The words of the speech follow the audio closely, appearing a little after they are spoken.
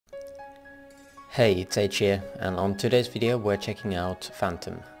Hey, it's H here, and on today's video we're checking out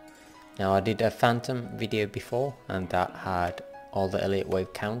FANTOM. Now I did a FANTOM video before and that had all the Elliott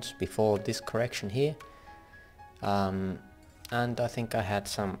Wave counts before this correction here. And I think I had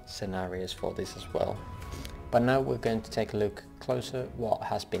some scenarios for this as well. But now we're going to take a look closer what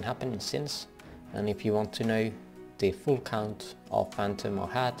has been happening since, and if you want to know the full count of FANTOM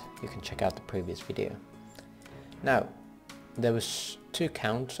I had, you can check out the previous video. Now, there was two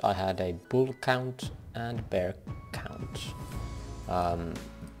counts. I had a bull count and bear count.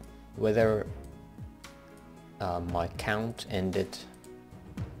 Whether my count ended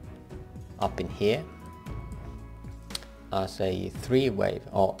up in here as a three wave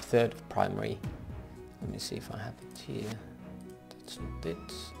or third primary. Let me see if I have it here. That's not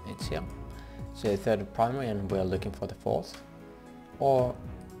it. It's here. So third of primary, and we're looking for the fourth, or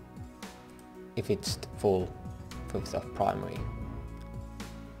if it's the full fifth of primary.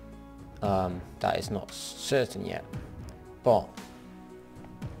 That is not certain yet, but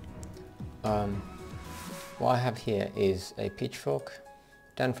what I have here is a pitchfork,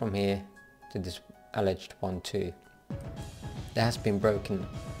 then from here to this alleged 1-2 that has been broken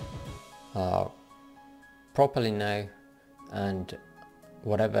properly now, and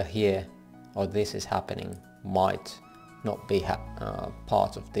whatever here or this is happening might not be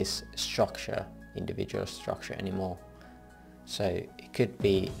part of this structure, individual structure anymore. So it could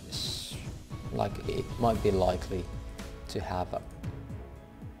be like, it might be likely to have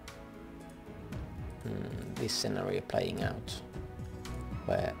this scenario playing out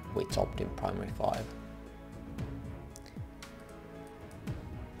where we topped in primary 5.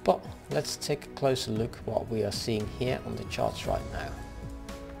 But let's take a closer look what we are seeing here on the charts right now.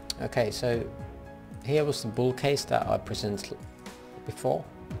 Okay, so here was the bull case that I presented before,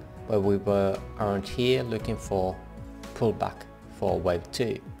 where we were around here looking for pullback for wave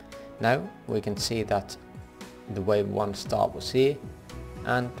 2. Now we can see that the wave 1 start was here,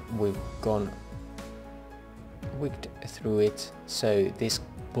 and we've gone wicked through it, so this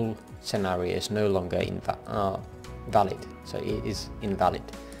bull scenario is no longer valid. So it is invalid,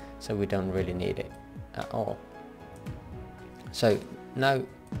 so we don't really need it at all. So now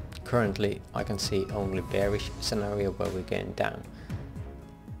currently I can see only bearish scenario where we're going down.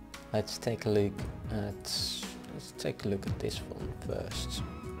 Let's take a look at this one first.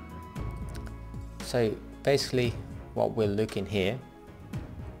 So basically what we're looking here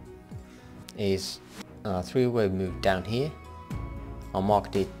is a three-wave move down here. I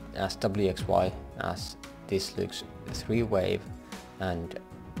marked it as WXY, as this looks three-wave, and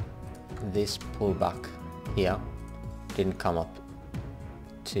this pullback here didn't come up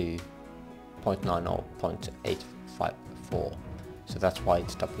to 0.9 or 0.854, so that's why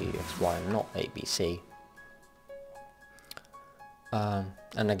it's WXY and not ABC.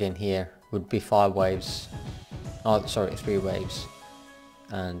 And again here would be 5 waves, oh sorry, 3 waves,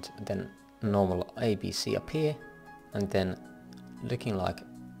 and then normal ABC up here, and then looking like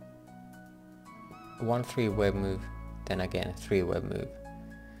 1 3-wave move, then again a 3-wave move.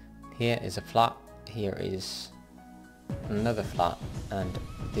 Here is a flat, here is another flat, and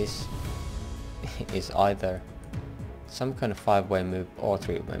this is either some kind of 5-wave move or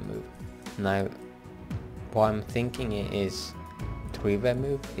 3-wave move. Now what I'm thinking is 3-wave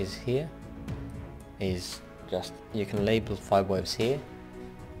move is here, is just, you can label 5 waves here,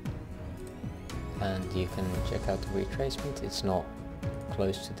 and you can check out the retracement. It's not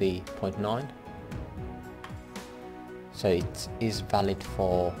close to the 0.9, so it is valid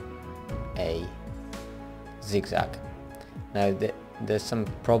for a zigzag. Now there's some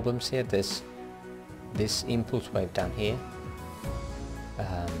problems here. There's this impulse wave down here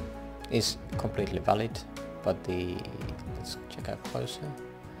is completely valid, but let's check out closer,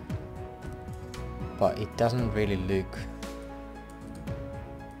 but it doesn't really look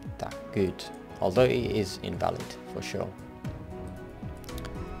that good, although it is invalid for sure.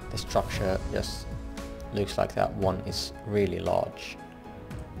 The structure just looks like that one is really large.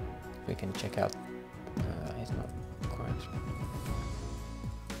 We can check out, it's not correct.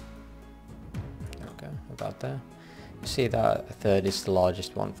 Okay, about there. You see that a third is the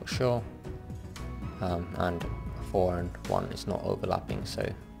largest one for sure, and 4 and 1 is not overlapping, so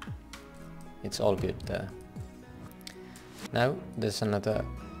it's all good there. Now there's another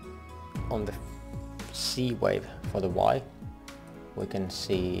on the C wave for the Y. We can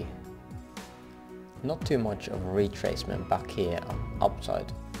see not too much of a retracement back here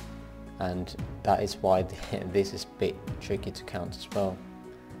upside, and that is why this is a bit tricky to count as well.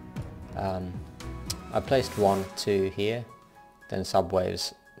 I placed 1, 2 here, then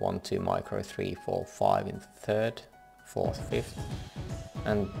subwaves 1, 2 micro, 3, 4, 5 in the third, fourth, fifth,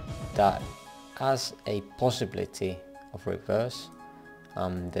 and that has a possibility of reverse.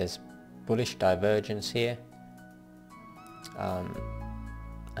 There's bullish divergence here,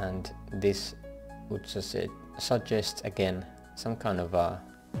 and this would suggest again some kind of a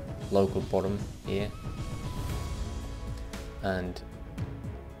local bottom here, and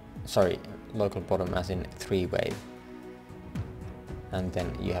sorry, local bottom as in 3-wave, and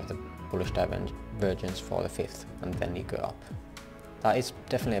then you have the bullish divergence for the 5th, and then you go up. That is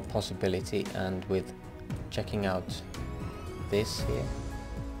definitely a possibility, and with checking out this here,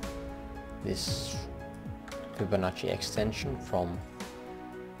 this Fibonacci extension from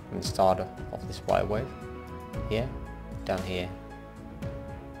the start of this Y wave here, down here,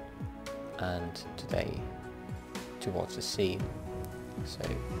 and today towards the C. So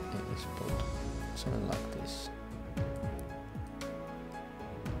let's put something like this.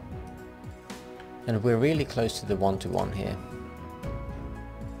 And we're really close to the 1-to-1 here.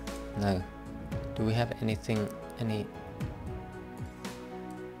 Now, do we have any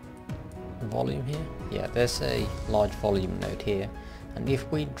volume here? Yeah, there's a large volume node here, and if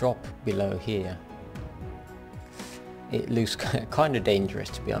we drop below here, it looks kind of dangerous,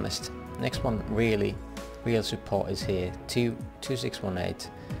 to be honest. Next one, real support is here, 2618,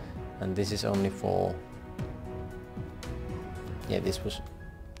 and this is only for, yeah, this was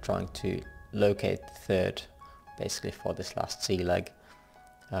trying to locate the 3rd, basically for this last C leg.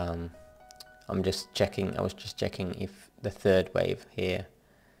 I was just checking if the 3rd wave here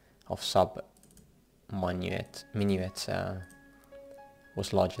of sub minuet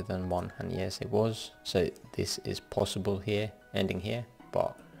was larger than 1, and yes, it was. So this is possible here, ending here,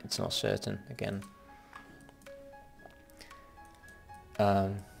 but it's not certain again.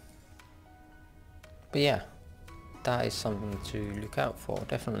 But yeah, that is something to look out for,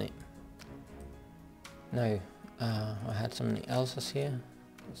 definitely. Now, I had something else here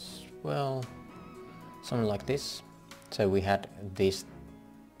as well, something like this. So we had these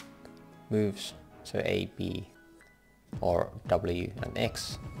moves, so A, B, or W and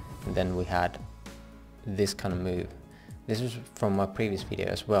X, and then we had this kind of move. This was from my previous video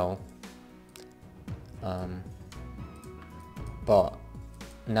as well, but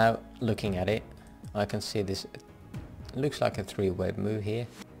now looking at it, I can see this looks like a 3-wave move here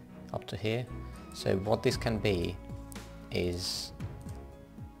up to here. So what this can be is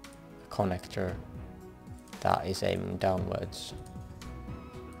a connector that is aiming downwards,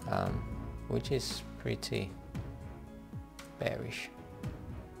 which is pretty bearish,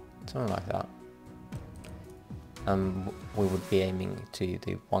 something like that. We would be aiming to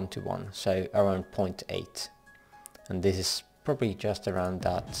the 1-to-1, so around 0.8, and this is probably just around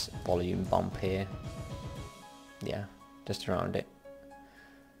that volume bump here. Yeah, just around it.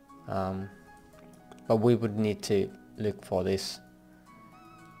 But we would need to look for this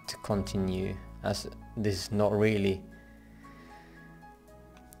to continue, as this is not really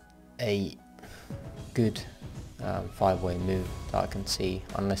a good 5-wave move that I can see,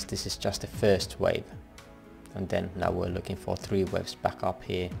 unless this is just the 1st wave, and then now we're looking for 3 waves back up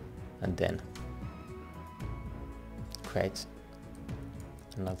here, and then create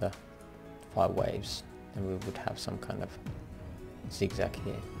another 5 waves, and we would have some kind of zigzag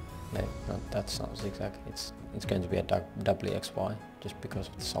here. No, that's not zigzag, it's going to be a WXY, just because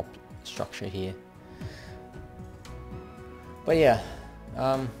of the substructure here. But yeah,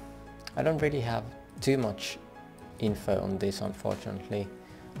 I don't really have too much info on this, unfortunately.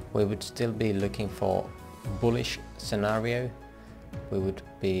 We would still be looking for bullish scenario. We would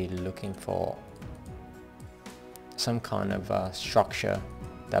be looking for some kind of structure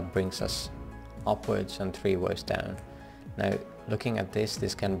that brings us upwards and 3 waves down. Now, looking at this,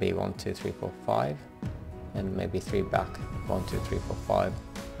 this can be 1, 2, 3, 4, 5, and maybe 3 back, 1, 2, 3, 4, 5,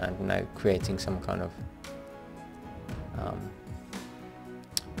 and now creating some kind of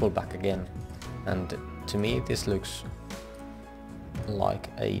pullback again. And to me, this looks like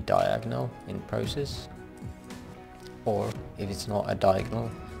a diagonal in process, or if it's not a diagonal,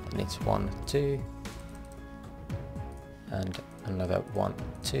 then it's 1, 2, and another 1,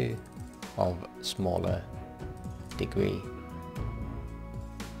 2 of smaller degree.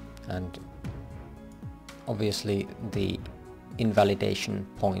 And obviously the invalidation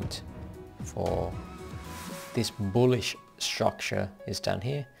point for this bullish structure is down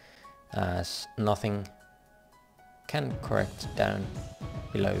here, as nothing can correct down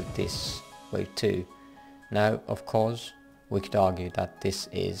below this wave 2. Now, of course, we could argue that this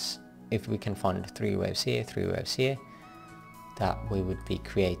is, if we can find 3 waves here, 3 waves here, that we would be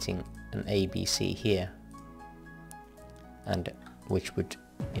creating an ABC here, and which would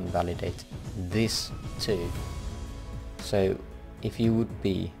invalidate this too. So if you would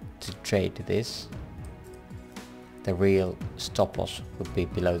be to trade this, the real stop loss would be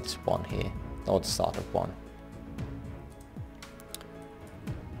below this one here, or the start of one.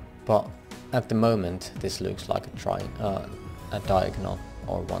 But at the moment this looks like a diagonal,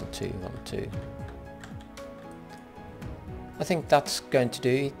 or 1 2 1 2. I think that's going to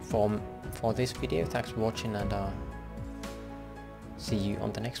do it for this video. Thanks for watching, and see you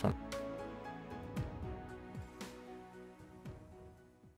on the next one.